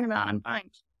you talking about? I'm fine.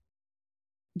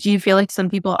 Do you feel like some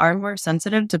people are more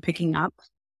sensitive to picking up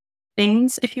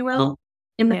things, if you will,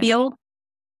 in the field?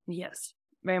 Yes,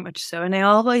 very much so. And I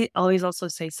always also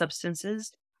say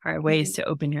substances are ways to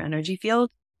open your energy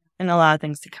field and allow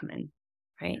things to come in.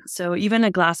 Right. So even a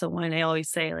glass of wine, I always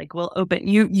say, we'll open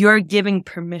you're giving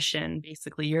permission.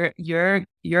 Basically,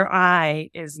 your eye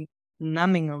is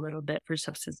numbing a little bit for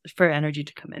energy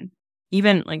to come in,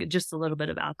 even just a little bit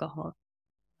of alcohol.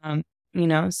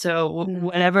 So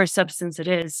whatever substance it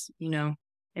is,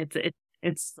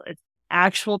 it's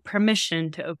actual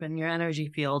permission to open your energy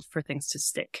field for things to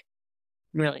stick.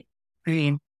 Really. I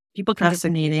mean, people can.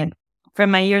 Fascinating. From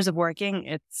my years of working,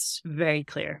 it's very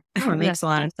clear. Oh, it makes a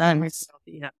lot of sense.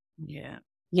 Yeah.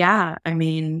 Yeah. I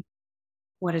mean,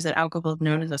 what is it? Alcohol is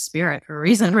known as a spirit for a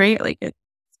reason, right?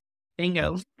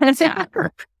 Bingo. Yeah.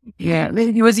 Yeah.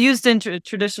 It was used in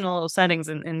traditional settings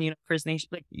and First Nation,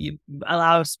 like you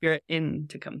allow spirit in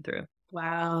to come through.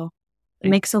 Wow. Like,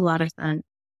 Makes a lot of sense.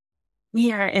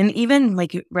 yeah. And even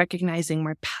like recognizing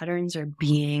where patterns are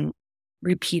being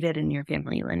repeated in your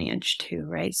family lineage too,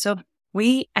 right? So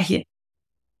this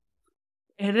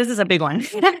is a big one.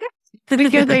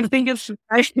 Because I think it's,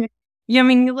 I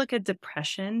mean, you look at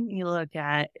depression, you look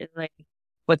at like,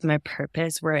 what's my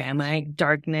purpose? Where am I?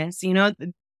 Darkness,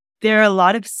 there are a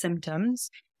lot of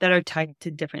symptoms that are tied to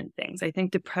different things. I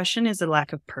think depression is a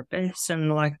lack of purpose, and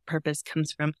the lack of purpose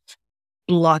comes from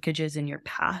blockages in your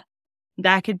path.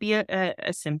 That could be a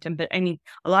symptom, but I mean,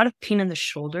 a lot of pain in the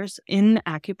shoulders. In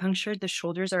acupuncture, the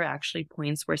shoulders are actually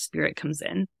points where spirit comes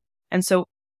in. And so,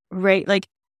 right, like,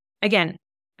 again,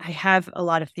 I have a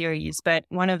lot of theories, but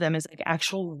one of them is like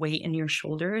actual weight in your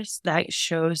shoulders that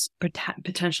shows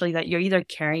potentially that you're either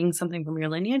carrying something from your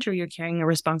lineage or you're carrying a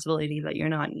responsibility that you're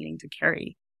not needing to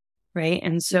carry. Right.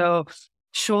 And so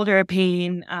shoulder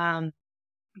pain,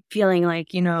 feeling like,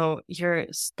 you're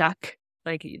stuck,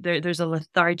 like there's a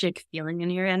lethargic feeling in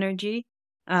your energy,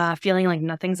 feeling like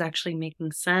nothing's actually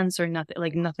making sense, or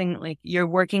nothing, like you're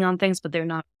working on things, but they're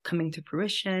not coming to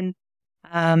fruition.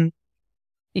 Um,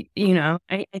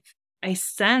 I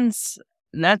sense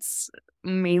that's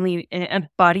mainly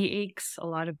body aches. A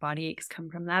lot of body aches come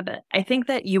from that, but I think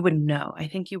that you would know. I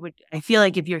feel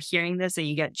like if you're hearing this and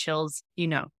you get chills,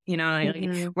 like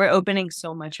we're opening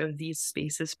so much of these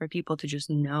spaces for people to just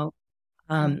know.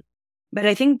 But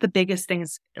I think the biggest thing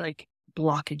is like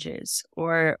blockages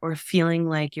or feeling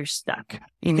like you're stuck.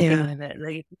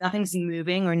 Like nothing's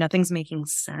moving or nothing's making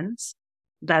sense.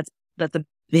 That's a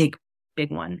big,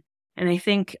 big one. And I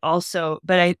think also,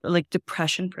 but I like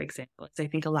depression, for example, it's I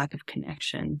think a lack of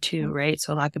connection too, right?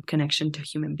 So a lack of connection to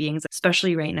human beings,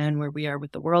 especially right now and where we are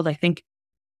with the world. I think,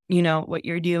 what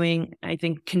you're doing, I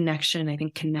think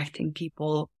connecting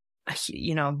people,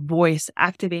 voice,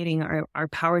 activating our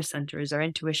power centers, our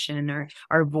intuition,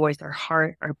 our voice, our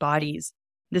heart, our bodies.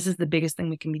 This is the biggest thing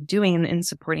we can be doing in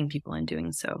supporting people in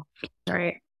doing so.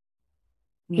 Right.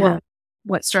 Yeah. Well,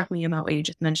 what struck me about what you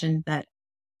just mentioned that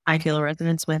I feel a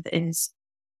resonance with is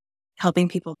helping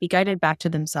people be guided back to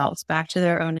themselves, back to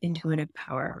their own intuitive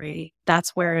power, right?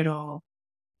 That's where it all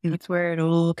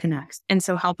connects. And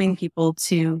so helping people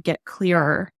to get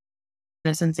clearer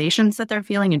the sensations that they're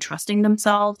feeling and trusting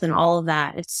themselves and all of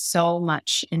that is so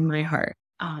much in my heart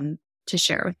to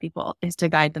share with people, is to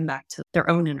guide them back to their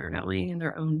own inner knowing and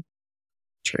their own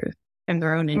truth and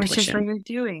their own intuition. Which is what you're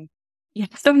doing. Yeah.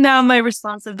 So now my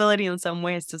responsibility in some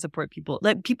ways to support people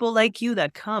like you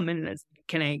that come and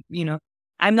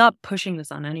I'm not pushing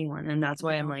this on anyone. And that's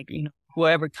why I'm like,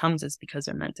 whoever comes is because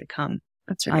they're meant to come.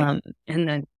 That's right.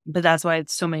 But that's why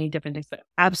it's so many different things. But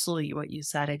absolutely what you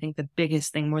said, I think the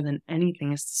biggest thing more than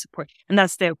anything is to support. And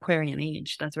that's the Aquarian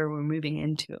age. That's where we're moving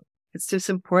into. It's to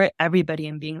support everybody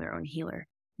in being their own healer.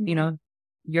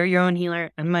 You're your own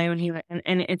healer, I'm my own healer.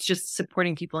 And it's just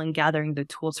supporting people and gathering the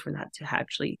tools for that to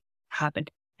actually happen.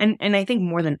 And I think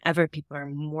more than ever, people are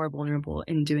more vulnerable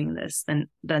in doing this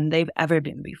than they've ever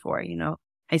been before.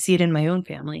 I see it in my own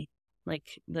family,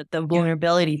 like the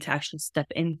vulnerability to actually step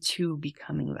into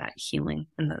becoming that healing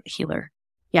and the healer.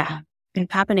 Yeah.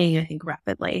 It's happening, I think,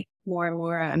 rapidly. More and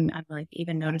more, I'm like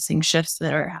even noticing shifts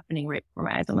that are happening right before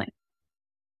my eyes. I'm like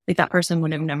that person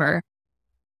would have never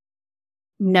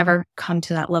come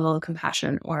to that level of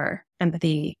compassion or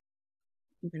empathy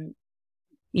even,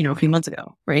 a few months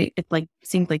ago, right? It like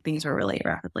seemed like things were really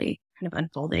rapidly kind of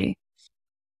unfolding.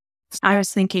 I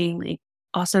was thinking like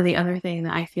also the other thing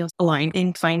that I feel aligned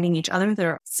in finding each other,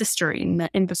 their sistering,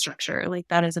 that infrastructure, like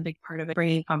that is a big part of it,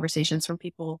 bringing conversations from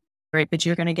people, right? But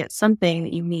you're going to get something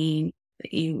that you need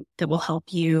that will help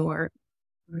you or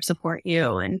support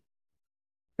you. And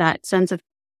that sense of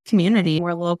community,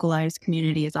 more localized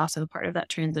community, is also part of that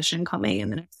transition coming in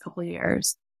the next couple of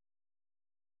years.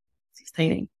 It's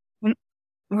exciting.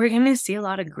 We're going to see a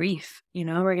lot of grief.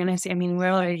 We're going to see,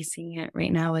 we're already seeing it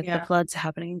right now with the floods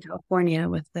happening in California,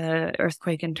 with the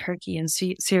earthquake in Turkey and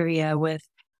Syria, with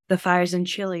the fires in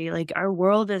Chile. Like our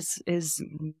world is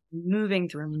moving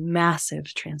through a massive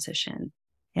transition.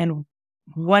 And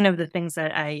one of the things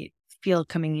that I feel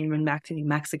coming even back to New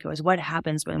Mexico is what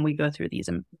happens when we go through these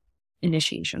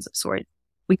initiations of sorts.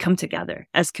 We come together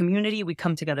as community. We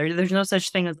come together. There's no such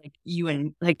thing as like you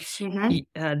and like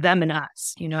them and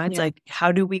us. It's like,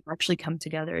 how do we actually come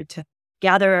together to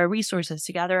gather our resources,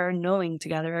 to gather our knowing, to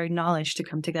gather our knowledge, to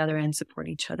come together and support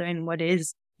each other? And what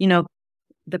is,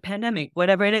 the pandemic,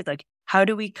 whatever it is, like, how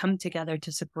do we come together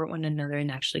to support one another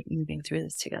and actually moving through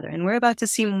this together? And we're about to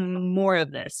see more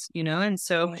of this, and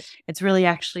so it's really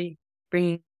actually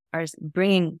bringing are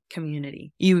bringing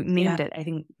community. You named it. I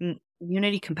think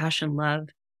unity, compassion, love,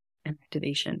 and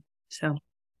activation. So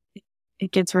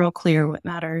it gets real clear what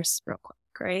matters real quick,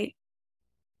 right?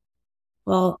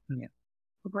 Well,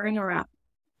 we're going to wrap.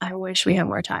 I wish we had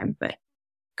more time, but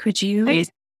could you,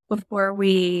 before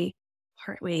we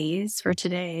part ways for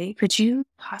today, could you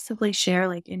possibly share,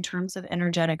 like, in terms of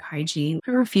energetic hygiene,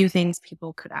 there are a few things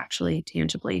people could actually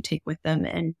tangibly take with them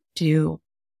and do?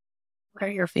 What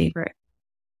are your favorite?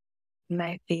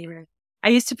 My favorite. I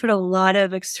used to put a lot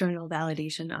of external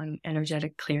validation on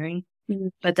energetic clearing,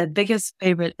 but the biggest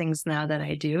favorite things now that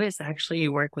I do is actually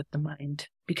work with the mind,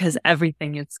 because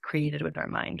everything is created with our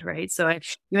mind, right? So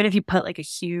even if you put like a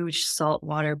huge salt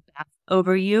water bath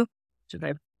over you,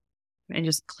 and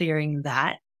just clearing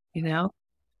that,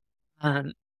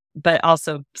 but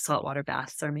also saltwater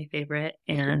baths are my favorite,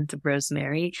 and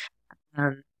rosemary,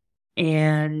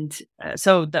 and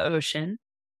so the ocean,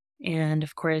 and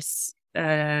of course,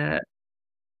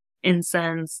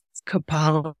 incense,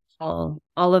 copal, all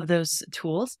of those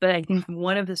tools. But I think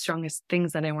one of the strongest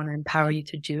things that I want to empower you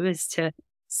to do is to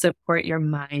support your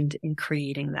mind in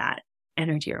creating that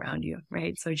energy around you,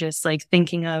 right? So just like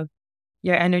thinking of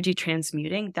your energy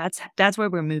transmuting, that's where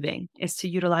we're moving, is to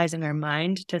utilizing our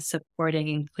mind to supporting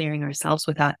and clearing ourselves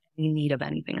without any need of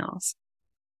anything else.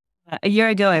 A year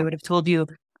ago, I would have told you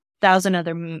 1,000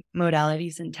 other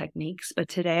modalities and techniques, but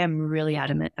today I'm really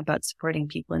adamant about supporting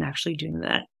people and actually doing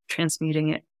that, transmuting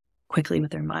it quickly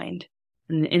with their mind.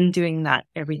 And in doing that,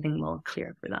 everything will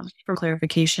clear for them. For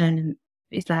clarification,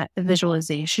 is that the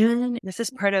visualization? This is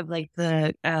part of like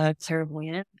the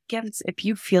clairvoyant gifts. If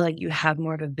you feel like you have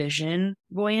more of a vision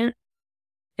voyant,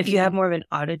 if you have more of an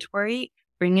auditory,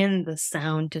 bring in the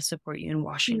sound to support you in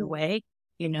washing away.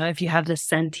 If you have the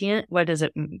sentient, what does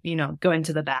it, go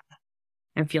into the bath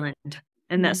and feel it.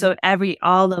 And that, so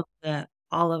all of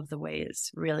the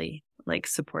ways really like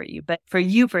support you. But for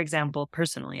you, for example,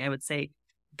 personally, I would say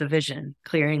the vision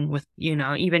clearing with,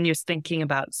 even just thinking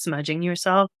about smudging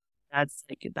yourself, that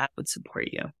would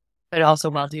support you, but also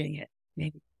while doing it,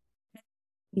 maybe.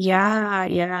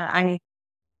 Yeah.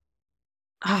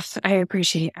 I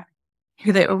appreciate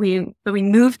that we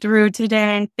moved through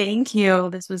today, and thank you.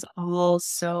 This was all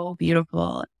so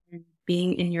beautiful. And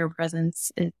being in your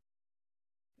presence,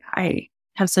 I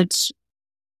have such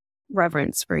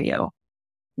reverence for you,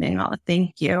 Manuela.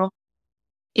 Thank you.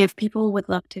 If people would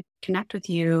love to connect with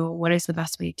you, what is the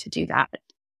best way to do that?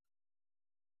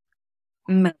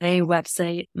 My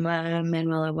website,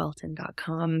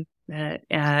 manuelawelton.com.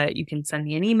 You can send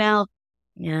me an email,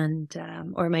 and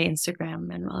or my Instagram,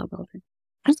 Manuela Welton.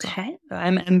 Okay. So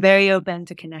I'm very open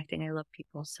to connecting. I love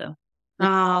people. So. Oh,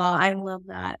 I love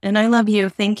that. And I love you.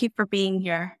 Thank you for being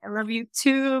here. I love you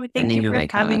too. Thank you for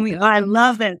having me. Oh, I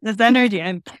love it. This energy.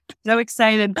 I'm so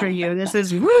excited for you. This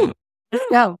is, woo! Let's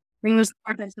go. Bring this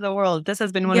part into the world. This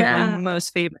has been one of my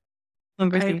most favorite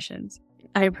conversations.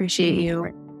 I appreciate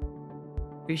you.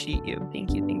 Appreciate you.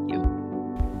 Thank you. Thank you.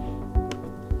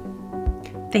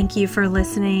 Thank you for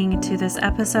listening to this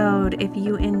episode. If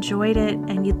you enjoyed it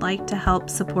and you'd like to help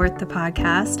support the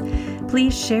podcast,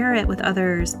 please share it with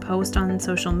others, post on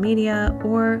social media,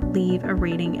 or leave a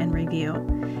rating and review.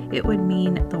 It would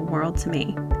mean the world to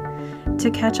me.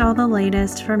 To catch all the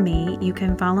latest from me, you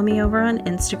can follow me over on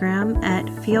Instagram at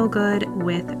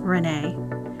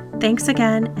feelgoodwithrene. Thanks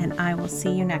again, and I will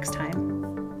see you next time.